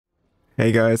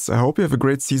Hey guys, I hope you have a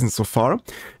great season so far.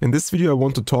 In this video I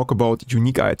want to talk about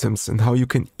unique items and how you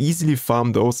can easily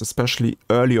farm those, especially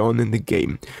early on in the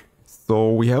game. So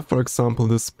we have, for example,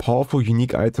 this powerful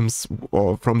unique items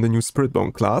from the new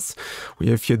Spiritborn class. We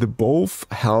have here the both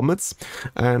helmets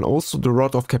and also the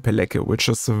Rod of Kapeleke, which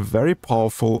is a very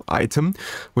powerful item,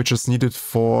 which is needed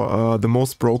for the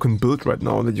most broken build right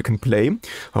now that you can play.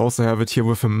 I also have it here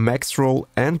with a max roll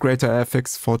and greater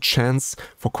affix for chance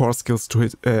for core skills to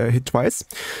hit twice.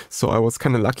 So I was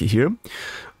kind of lucky here.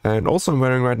 And also I'm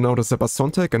wearing right now the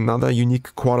Sontek, another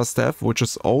unique quarterstaff, which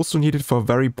is also needed for a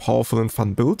very powerful and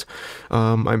fun build.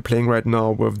 I'm playing right now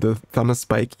with the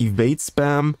Thunderspike Evade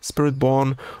Spam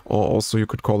Spiritborn, or also you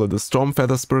could call it the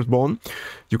Stormfeather Spiritborn.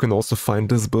 You can also find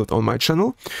this build on my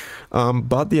channel.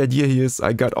 But the idea here is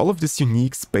I got all of these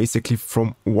uniques basically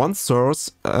from one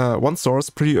source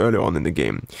pretty early on in the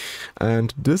game.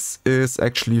 And this is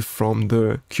actually from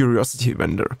the Curiosity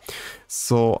vendor.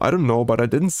 So I don't know, but I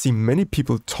didn't see many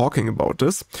people talking about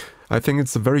this. I think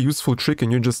it's a very useful trick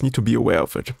and you just need to be aware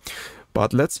of it.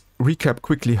 But let's recap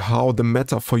quickly how the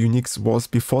meta for uniques was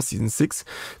before Season 6.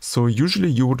 So usually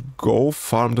you would go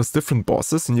farm those different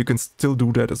bosses, and you can still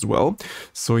do that as well.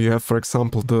 So you have, for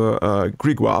example, the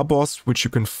Grégoire boss, which you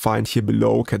can find here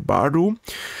below Cat Bardu.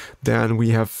 Then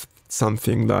we have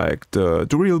something like the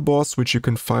Duriel boss, which you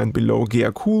can find below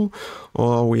Geakul,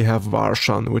 or we have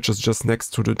Varshan, which is just next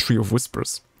to the Tree of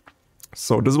Whispers.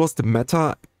 So this was the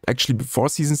meta. Actually, before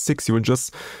Season 6, you would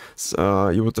just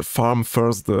farm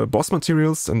first the boss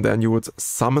materials, and then you would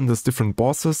summon these different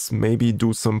bosses, maybe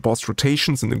do some boss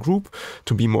rotations in the group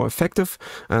to be more effective,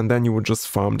 and then you would just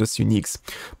farm these uniques.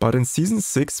 But in Season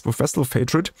 6, with Vessel of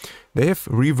Hatred, they have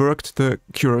reworked the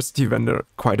Curiosity vendor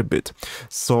quite a bit.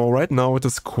 So right now it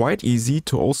is quite easy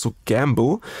to also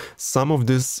gamble some of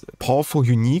these powerful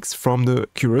uniques from the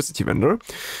Curiosity vendor.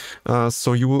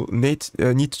 So you will need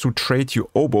to trade your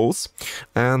obols,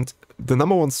 and the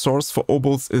number one source for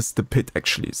obols is the pit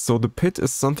actually. So the pit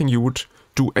is something you would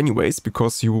do anyways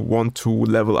because you want to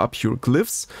level up your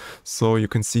glyphs. So you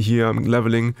can see here I'm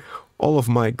leveling all of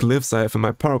my glyphs I have in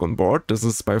my Paragon board. This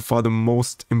is by far the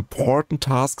most important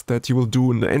task that you will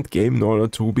do in the endgame in order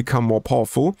to become more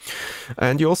powerful.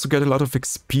 And you also get a lot of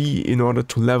XP in order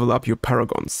to level up your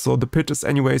Paragons. So the pit is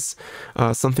anyways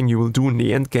something you will do in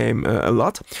the endgame a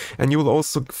lot. And you will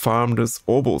also farm these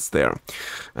obols there.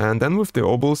 And then with the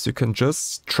obols you can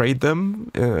just trade them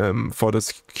for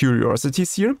these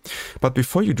curiosities here. But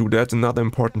before you do that, another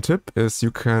important tip is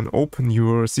you can open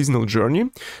your seasonal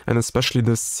journey, and especially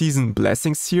the season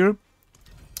blessings here.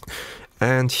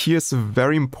 And here's a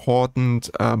very important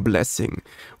blessing,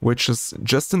 which is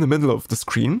just in the middle of the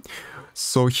screen.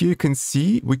 So here you can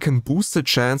see we can boost the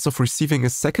chance of receiving a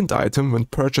second item when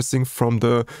purchasing from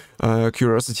the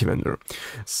Curiosity vendor.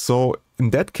 So in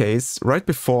that case, right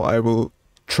before I will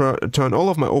turn all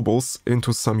of my obols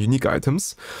into some unique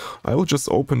items, I will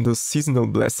just open the seasonal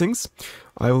blessings.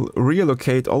 I will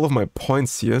reallocate all of my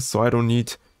points here, so I don't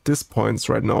need these points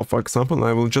right now, for example, and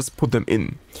I will just put them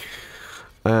in.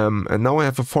 And now I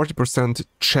have a 40%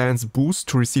 chance boost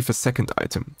to receive a second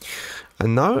item.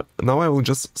 And now I will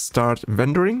just start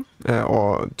vendoring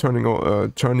or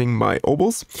turning my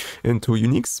obols into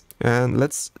uniques, and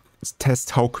let's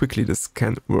test how quickly this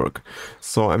can work.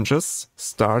 So I'm just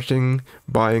starting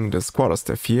buying this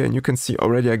quarterstaff here, and you can see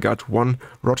already I got one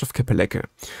Rod of Kapeleke.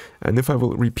 And if I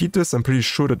will repeat this, I'm pretty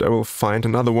sure that I will find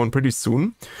another one pretty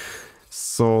soon.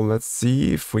 So let's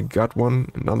see if we got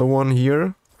another one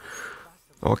here.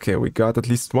 Okay, we got at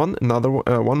least one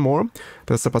more.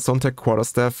 There's a Sontek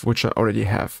quarterstaff, which I already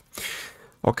have.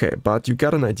 Okay, but you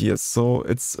got an idea. So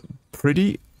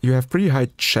you have pretty high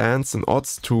chance and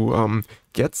odds to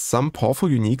get some powerful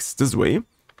uniques this way.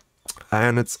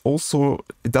 And it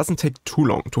doesn't take too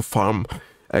long to farm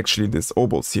actually these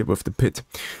obols here with the pit.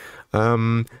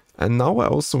 And now I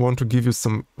also want to give you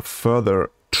some further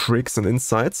tricks and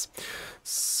insights.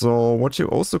 So what you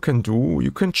also can do, you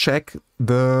can check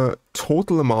the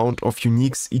total amount of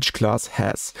uniques each class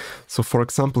has. So for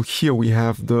example, here we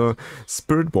have the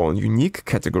Spiritborn unique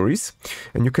categories,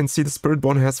 and you can see the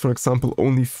Spiritborn has, for example,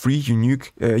 only 3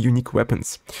 unique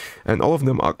weapons, and all of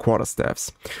them are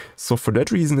quarterstaffs. So for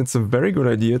that reason, it's a very good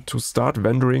idea to start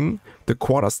vendoring the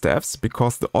quarterstaffs,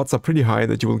 because the odds are pretty high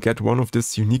that you will get one of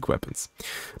these unique weapons.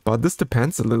 But this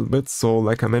depends a little bit. So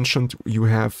like I mentioned, you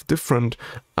have different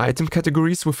item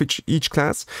categories with each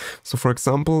class. So for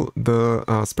example, the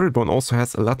Spiritborn also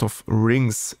has a lot of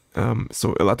rings,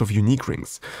 so a lot of unique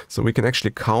rings. So we can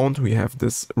actually count. We have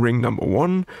this ring number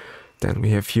 1, Then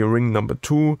we have here ring number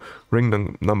 2,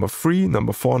 ring number 3,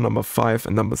 number 4, number 5,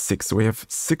 and number 6. So we have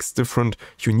 6 different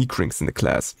unique rings in the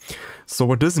class. So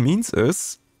what this means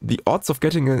is the odds of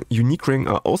getting a unique ring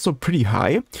are also pretty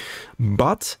high,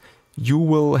 but you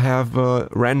will have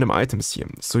random items here,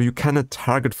 so you cannot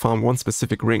target farm one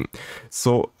specific ring.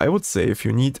 So I would say if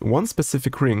you need one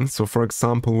specific ring, so for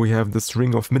example we have this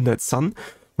ring of Midnight Sun,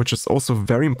 which is also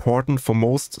very important for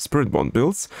most Spiritborn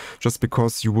builds, just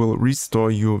because you will restore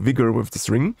your vigor with this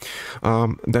ring,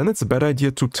 then it's a bad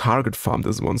idea to target farm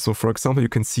this one. So for example, you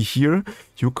can see here,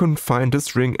 you can find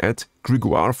this ring at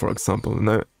Grégoire, for example,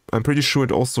 and I'm pretty sure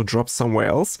it also drops somewhere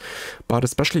else, but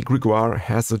especially Grégoire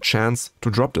has a chance to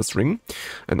drop this ring.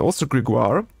 And also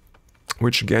Grégoire,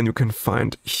 which again you can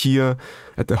find here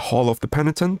at the Hall of the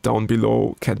Penitent, down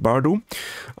below Cat Bardo,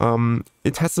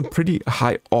 it has a pretty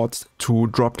high odds to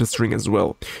drop this ring as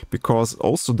well, because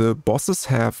also the bosses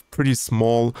have pretty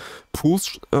small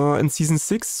pools in Season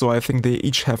 6, so I think they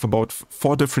each have about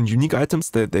 4 different unique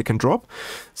items that they can drop,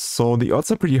 so the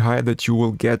odds are pretty high that you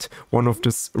will get one of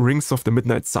these rings of the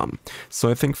Midnight Sun. So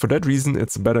I think for that reason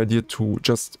it's a better idea to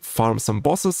just farm some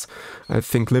bosses. I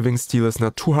think Living Steel is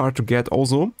not too hard to get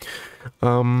also,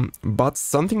 but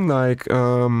something like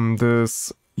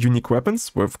this unique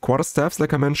weapons with quarterstaffs,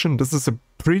 like I mentioned, this is a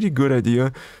pretty good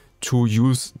idea to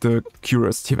use the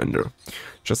Curiosity Vendor,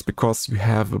 just because you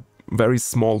have a very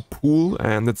small pool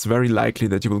and it's very likely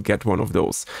that you will get one of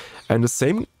those. And the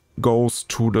same goes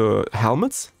to the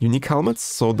helmets, unique helmets.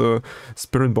 So the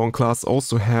Spiritborn class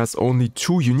also has only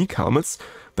 2 unique helmets,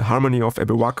 the Harmony of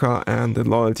Ebewaka and the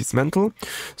Loyalty's Mantle.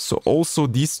 So also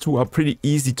these 2 are pretty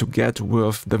easy to get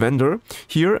with the vendor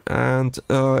here, and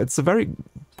it's a very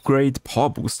great power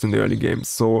boost in the early game.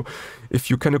 So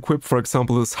if you can equip, for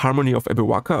example, this Harmony of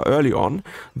Ebewaka early on,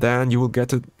 then you will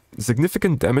get a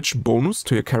significant damage bonus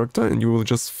to your character and you will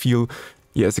just feel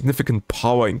significant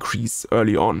power increase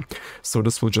early on. So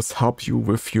this will just help you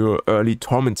with your early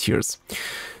torment tiers.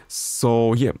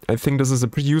 So yeah, I think this is a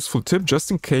pretty useful tip, just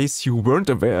in case you weren't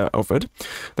aware of it.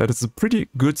 That is a pretty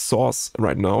good source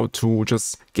right now to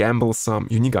just gamble some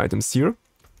unique items here.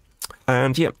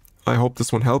 And yeah, I hope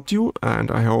this one helped you,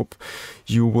 and I hope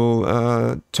you will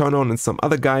turn on in some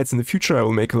other guides in the future. I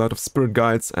will make a lot of spirit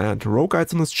guides and rogue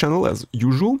guides on this channel as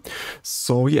usual.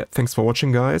 So yeah, thanks for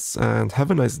watching guys, and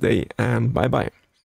have a nice day, and bye bye.